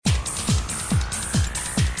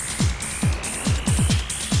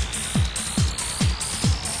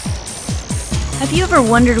Have you ever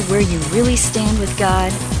wondered where you really stand with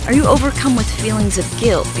God? Are you overcome with feelings of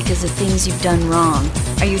guilt because of things you've done wrong?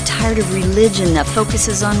 Are you tired of religion that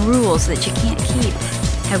focuses on rules that you can't keep?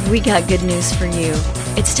 Have we got good news for you?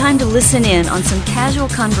 It's time to listen in on some casual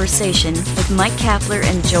conversation with Mike Kapler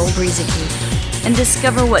and Joel Brueseke and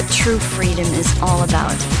discover what true freedom is all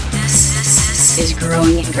about. This is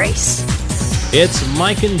Growing in Grace. It's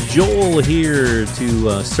Mike and Joel here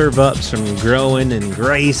to serve up some Growing in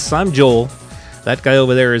Grace. I'm Joel. That guy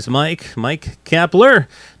over there is Mike Kapler.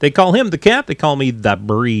 They call him the Cap. They call me the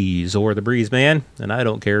Breeze or the Breeze Man, and I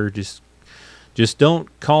don't care. Just don't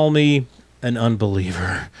call me an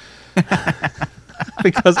unbeliever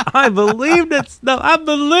because I believed it. No, I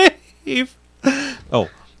believe. Oh,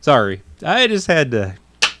 sorry. I just had to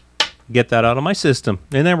get that out of my system,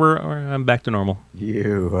 and then I'm back to normal.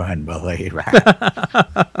 You unbeliever.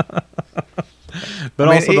 But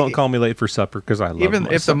also don't call me late for supper because I love even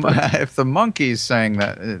my supper. If the monkey's saying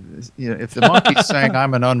that, if the monkey's saying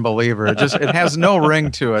I'm an unbeliever, it has no ring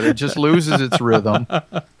to it. It just loses its rhythm.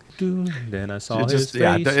 Then I saw his face.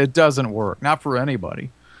 Yeah, it doesn't work. Not for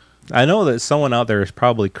anybody. I know that someone out there has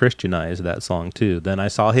probably Christianized that song too. Then I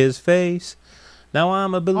saw his face. Now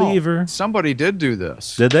I'm a believer. Oh, somebody did do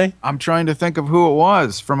this. Did they? I'm trying to think of who it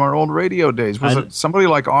was from our old radio days. Was it somebody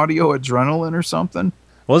like Audio Adrenaline or something?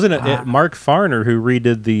 Wasn't it Mark Farner who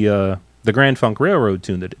redid the Grand Funk Railroad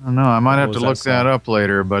tune? That I don't know. I might have to look that up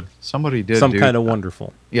later, but somebody did Some Kind of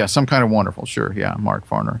Wonderful. Yeah, Some Kind of Wonderful. Sure, yeah, Mark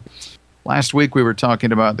Farner. Last week we were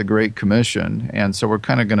talking about the Great Commission, and so we're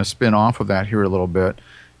kind of going to spin off of that here a little bit.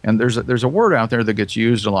 And there's a word out there that gets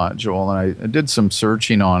used a lot, Joel, and I did some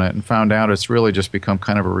searching on it and found out it's really just become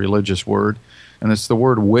kind of a religious word, and it's the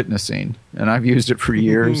word witnessing. And I've used it for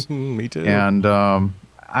years. Me too. And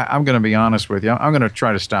I'm going to be honest with you. I'm going to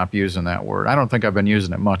try to stop using that word. I don't think I've been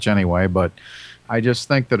using it much anyway, but I just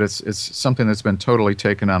think that it's something that's been totally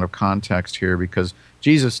taken out of context here, because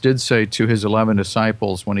Jesus did say to his 11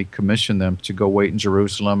 disciples when he commissioned them to go wait in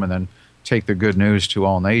Jerusalem and then take the good news to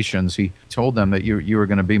all nations, he told them that you were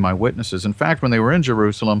going to be my witnesses. In fact, when they were in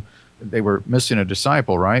Jerusalem, they were missing a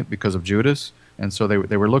disciple, right, because of Judas. And so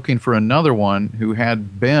they were looking for another one who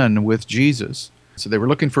had been with Jesus. So they were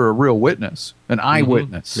looking for a real witness, an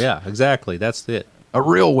eyewitness. Mm-hmm. Yeah, exactly. That's it. A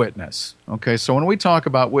real witness. Okay, so when we talk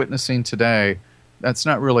about witnessing today, that's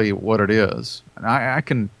not really what it is. And I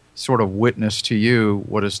can sort of witness to you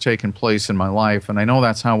what has taken place in my life, and I know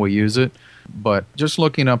that's how we use it, but just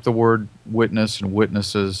looking up the word witness and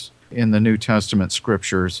witnesses in the New Testament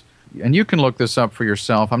scriptures, and you can look this up for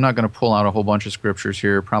yourself. I'm not going to pull out a whole bunch of scriptures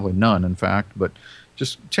here, probably none, in fact, but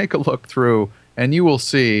just take a look through, and you will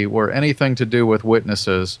see where anything to do with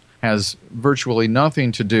witnesses has virtually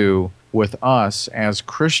nothing to do with us as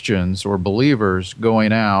Christians or believers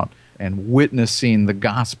going out and witnessing the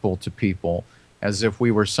gospel to people as if we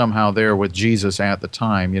were somehow there with Jesus at the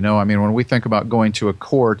time. You know, I mean, when we think about going to a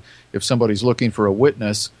court, if somebody's looking for a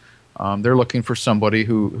witness, they're looking for somebody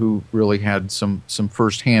who really had some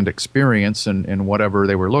firsthand experience in whatever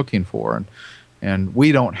they were looking for. And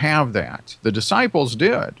we don't have that. The disciples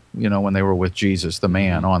did, you know, when they were with Jesus, the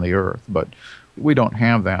man on the earth. But we don't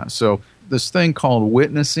have that. So this thing called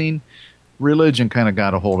witnessing, religion kind of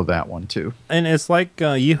got a hold of that one too. And it's like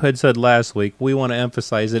you had said last week, we want to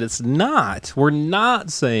emphasize that we're not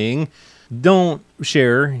saying don't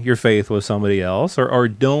share your faith with somebody else or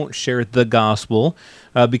don't share the gospel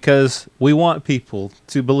because we want people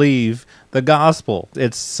to believe the gospel.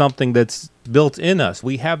 It's something that's built in us.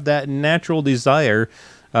 We have that natural desire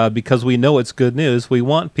because we know it's good news. We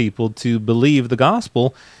want people to believe the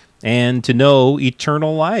gospel and to know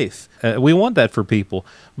eternal life. We want that for people.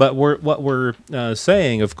 But what we're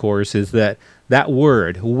saying, of course, is that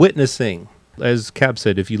word, witnessing, as Cap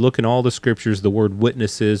said, if you look in all the scriptures, the word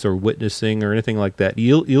witnesses or witnessing or anything like that,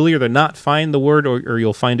 you'll either not find the word or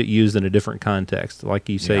you'll find it used in a different context, like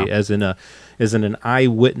you say, as in an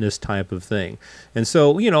eyewitness type of thing. And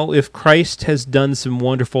so, you know, if Christ has done some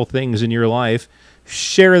wonderful things in your life,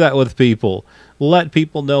 share that with people. Let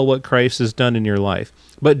people know what Christ has done in your life.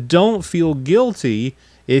 But don't feel guilty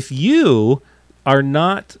if you are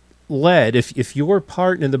not led, if your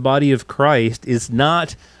part in the body of Christ is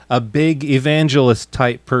not a big evangelist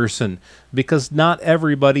type person, because not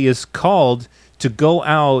everybody is called to go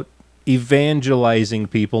out evangelizing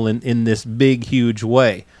people in this big, huge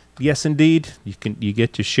way. Yes, indeed, you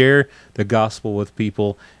get to share the gospel with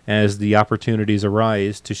people as the opportunities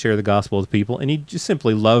arise to share the gospel with people, and you just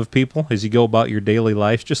simply love people as you go about your daily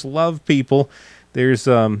life. Just love people. There's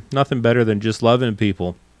nothing better than just loving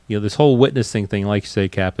people. You know, this whole witnessing thing, like you say,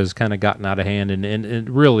 Cap, has kind of gotten out of hand, and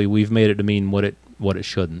really we've made it to mean what it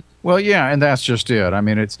shouldn't. Well, yeah, and that's just it. I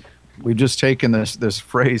mean, We've just taken this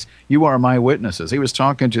phrase, "You are my witnesses." He was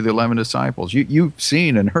talking to the 11 disciples. You've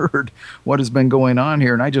seen and heard what has been going on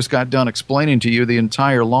here, and I just got done explaining to you the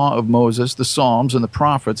entire law of Moses, the Psalms, and the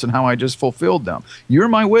prophets, and how I just fulfilled them. You're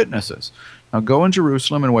my witnesses. Now go in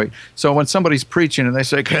Jerusalem and wait. So when somebody's preaching and they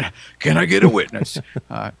say, can I get a witness?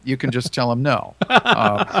 You can just tell them no.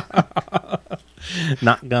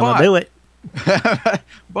 Not going to do it.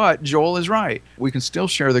 But Joel is right. We can still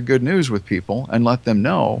share the good news with people and let them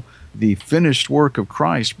know the finished work of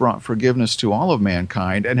Christ brought forgiveness to all of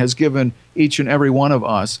mankind and has given each and every one of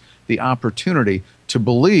us the opportunity to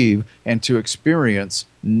believe and to experience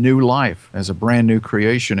new life as a brand new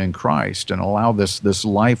creation in Christ, and allow this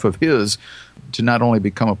life of His to not only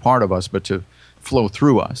become a part of us, but to flow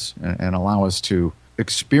through us and allow us to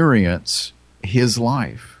experience His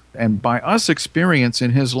life. And by us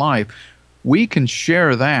experiencing His life, we can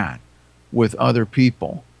share that with other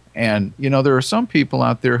people. And, there are some people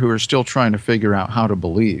out there who are still trying to figure out how to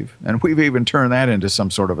believe. And we've even turned that into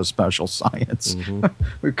some sort of a special science. Mm-hmm.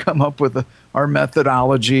 We've come up with our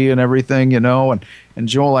methodology and everything, And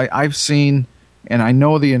Joel, I've seen, and I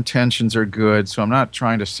know the intentions are good, so I'm not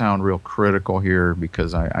trying to sound real critical here,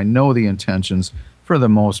 because I know the intentions, for the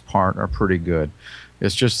most part, are pretty good.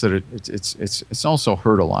 It's just that it's also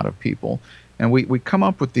hurt a lot of people. And we come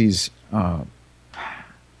up with these...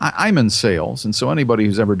 I'm in sales, and so anybody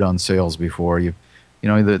who's ever done sales before,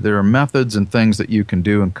 there are methods and things that you can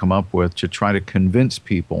do and come up with to try to convince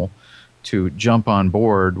people to jump on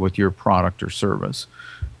board with your product or service.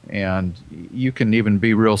 And you can even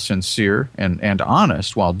be real sincere and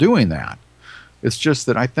honest while doing that. It's just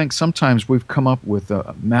that I think sometimes we've come up with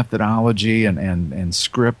a methodology and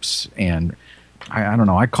scripts, and I don't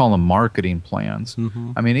know, I call them marketing plans.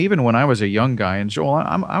 Mm-hmm. I mean, even when I was a young guy, and Joel,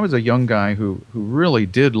 I was a young guy who really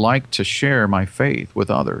did like to share my faith with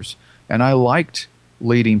others. And I liked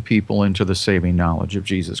leading people into the saving knowledge of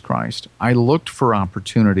Jesus Christ. I looked for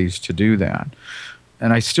opportunities to do that.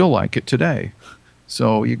 And I still like it today.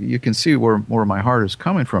 So you can see where my heart is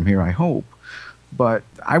coming from here, I hope. But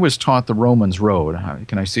I was taught the Romans road.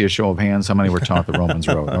 Can I see a show of hands? How many were taught the Romans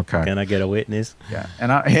road? Okay. Can I get a witness? Yeah.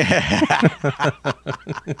 And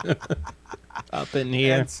up in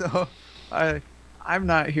here. And so I'm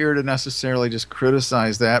not here to necessarily just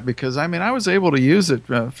criticize that, because, I was able to use it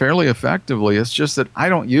fairly effectively. It's just that I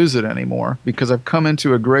don't use it anymore because I've come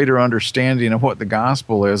into a greater understanding of what the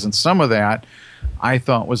gospel is. And some of that I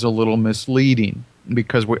thought was a little misleading,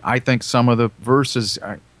 because I think some of the verses...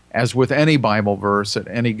 As with any Bible verse at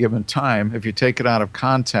any given time, if you take it out of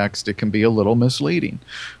context, it can be a little misleading.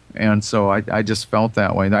 And so I just felt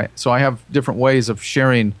that way. So I have different ways of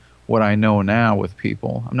sharing what I know now with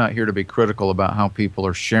people. I'm not here to be critical about how people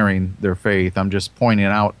are sharing their faith. I'm just pointing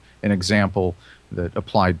out an example that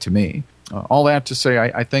applied to me. All that to say,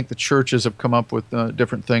 I think the churches have come up with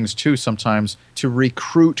different things too sometimes to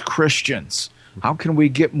recruit Christians. How can we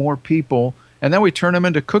get more people? And then we turn them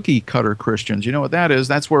into cookie-cutter Christians. You know what that is?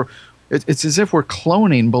 That's where it's as if we're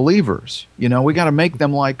cloning believers. We got to make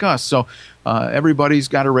them like us. So everybody's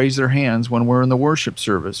got to raise their hands when we're in the worship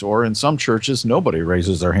service. Or in some churches, nobody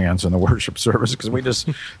raises their hands in the worship service because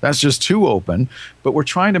that's just too open. But we're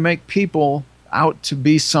trying to make people out to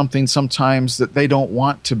be something sometimes that they don't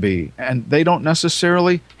want to be. And they don't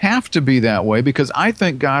necessarily have to be that way, because I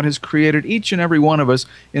think God has created each and every one of us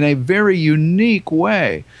in a very unique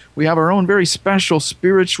way. We have our own very special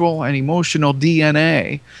spiritual and emotional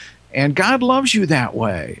DNA, and God loves you that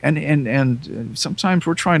way. And sometimes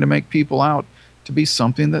we're trying to make people out to be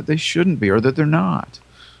something that they shouldn't be, or that they're not.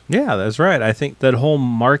 Yeah, that's right. I think that whole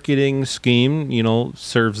marketing scheme,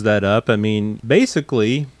 serves that up.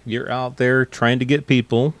 Basically, you're out there trying to get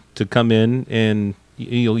people to come in, and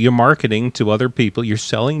you're marketing to other people. You're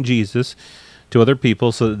selling Jesus to other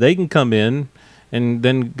people so that they can come in and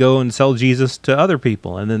then go and sell Jesus to other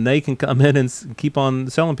people. And then they can come in and keep on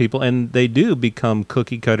selling people, and they do become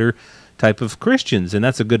cookie-cutter type of Christians. And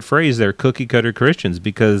that's a good phrase there, cookie-cutter Christians,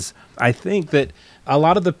 because I think that a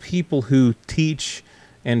lot of the people who teach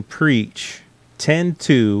and preach tend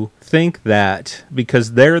to think that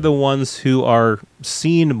because they're the ones who are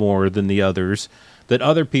seen more than the others, that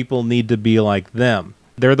other people need to be like them.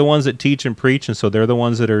 They're the ones that teach and preach, and so they're the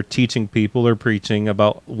ones that are teaching people or preaching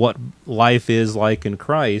about what life is like in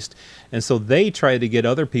Christ. And so they try to get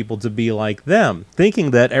other people to be like them,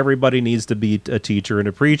 thinking that everybody needs to be a teacher and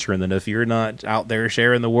a preacher. And then if you're not out there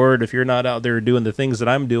sharing the word, if you're not out there doing the things that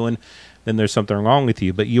I'm doing, then there's something wrong with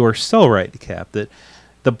you. But you are so right, Cap, that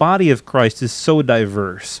the body of Christ is so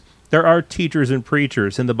diverse. There are teachers and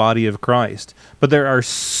preachers in the body of Christ, but there are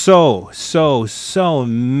so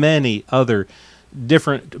many other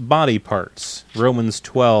different body parts. Romans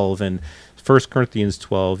 12 and 1 Corinthians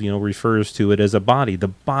 12, refers to it as a body, the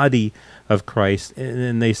body of Christ.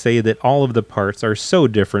 And they say that all of the parts are so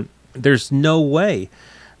different. There's no way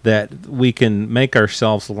that we can make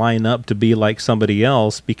ourselves line up to be like somebody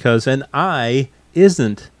else, because an eye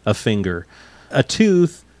isn't a finger. A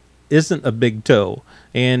tooth isn't a big toe.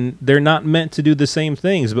 And they're not meant to do the same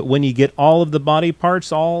things. But when you get all of the body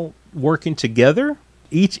parts all working together,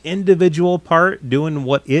 each individual part doing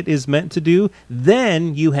what it is meant to do,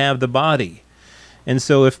 then you have the body. And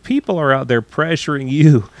so if people are out there pressuring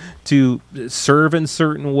you to serve in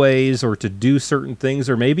certain ways or to do certain things,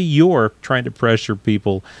 or maybe you're trying to pressure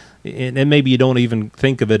people, and maybe you don't even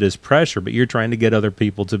think of it as pressure, but you're trying to get other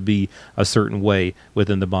people to be a certain way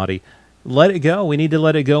within the body, let it go. We need to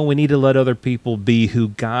let it go. We need to let other people be who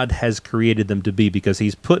God has created them to be, because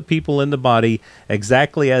He's put people in the body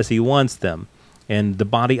exactly as He wants them. And the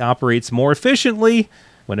body operates more efficiently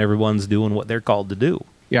when everyone's doing what they're called to do.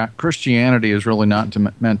 Yeah, Christianity is really not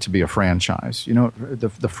meant to be a franchise. The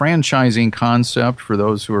franchising concept, for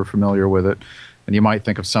those who are familiar with it, and you might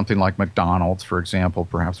think of something like McDonald's, for example,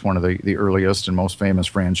 perhaps one of the earliest and most famous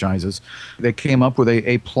franchises. They came up with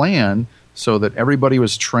a plan so that everybody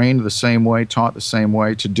was trained the same way, taught the same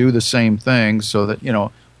way, to do the same thing, so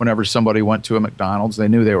that, whenever somebody went to a McDonald's, they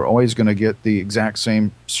knew they were always going to get the exact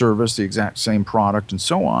same service, the exact same product, and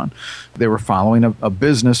so on. They were following a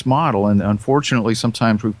business model, and unfortunately,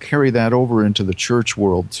 sometimes we carry that over into the church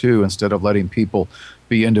world, too, instead of letting people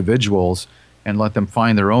be individuals and let them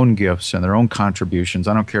find their own gifts and their own contributions.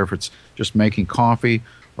 I don't care if it's just making coffee,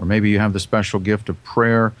 or maybe you have the special gift of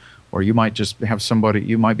prayer, or you might just have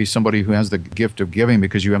you might be somebody who has the gift of giving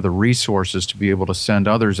because you have the resources to be able to send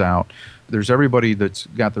others out. There's everybody that's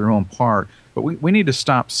got their own part. But we need to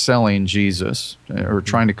stop selling Jesus, or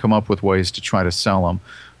trying to come up with ways to try to sell Him,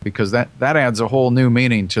 because that adds a whole new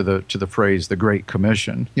meaning to the phrase, the Great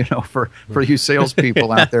Commission, for you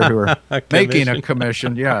salespeople out there who are making a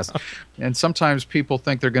commission, yes. And sometimes people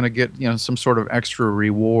think they're going to get, some sort of extra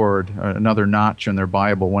reward, another notch in their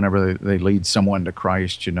Bible whenever they lead someone to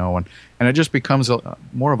Christ, and it just becomes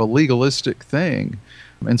more of a legalistic thing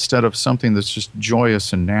instead of something that's just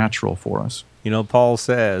joyous and natural for us. Paul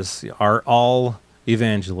says, are all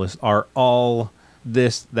evangelists, are all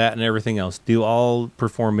this, that, and everything else, do all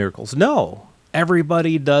perform miracles? No.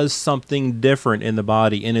 Everybody does something different in the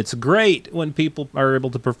body, and it's great when people are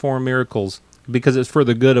able to perform miracles because it's for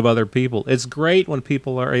the good of other people. It's great when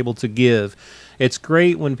people are able to give. It's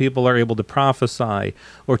great when people are able to prophesy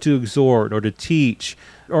or to exhort or to teach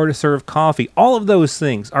or to serve coffee. All of those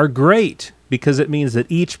things are great because it means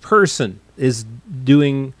that each person is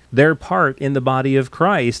doing their part in the body of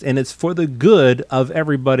Christ, and it's for the good of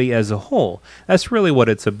everybody as a whole. That's really what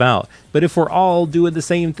it's about. But if we're all doing the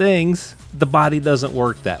same things, the body doesn't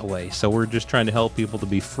work that way. So we're just trying to help people to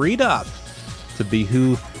be freed up to be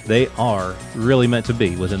who they are really meant to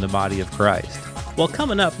be within the body of Christ. Well,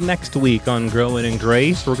 coming up next week on Growing in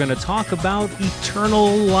Grace, we're going to talk about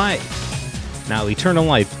eternal life. Now, eternal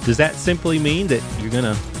life, does that simply mean that you're going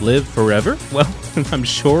to live forever? Well, I'm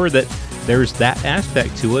sure that there's that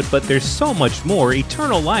aspect to it, but there's so much more.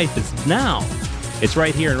 Eternal life is now. It's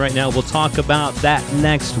right here and right now. We'll talk about that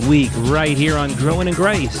next week, right here on Growing in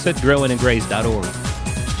Grace at growingingrace.org.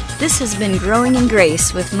 This has been Growing in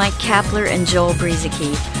Grace with Mike Kapler and Joel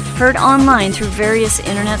Brizicki, heard online through various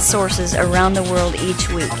internet sources around the world each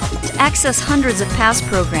week. To access hundreds of past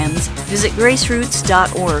programs, visit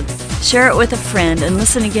graceroots.org. Share it with a friend and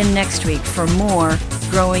listen again next week for more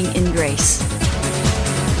Growing in Grace.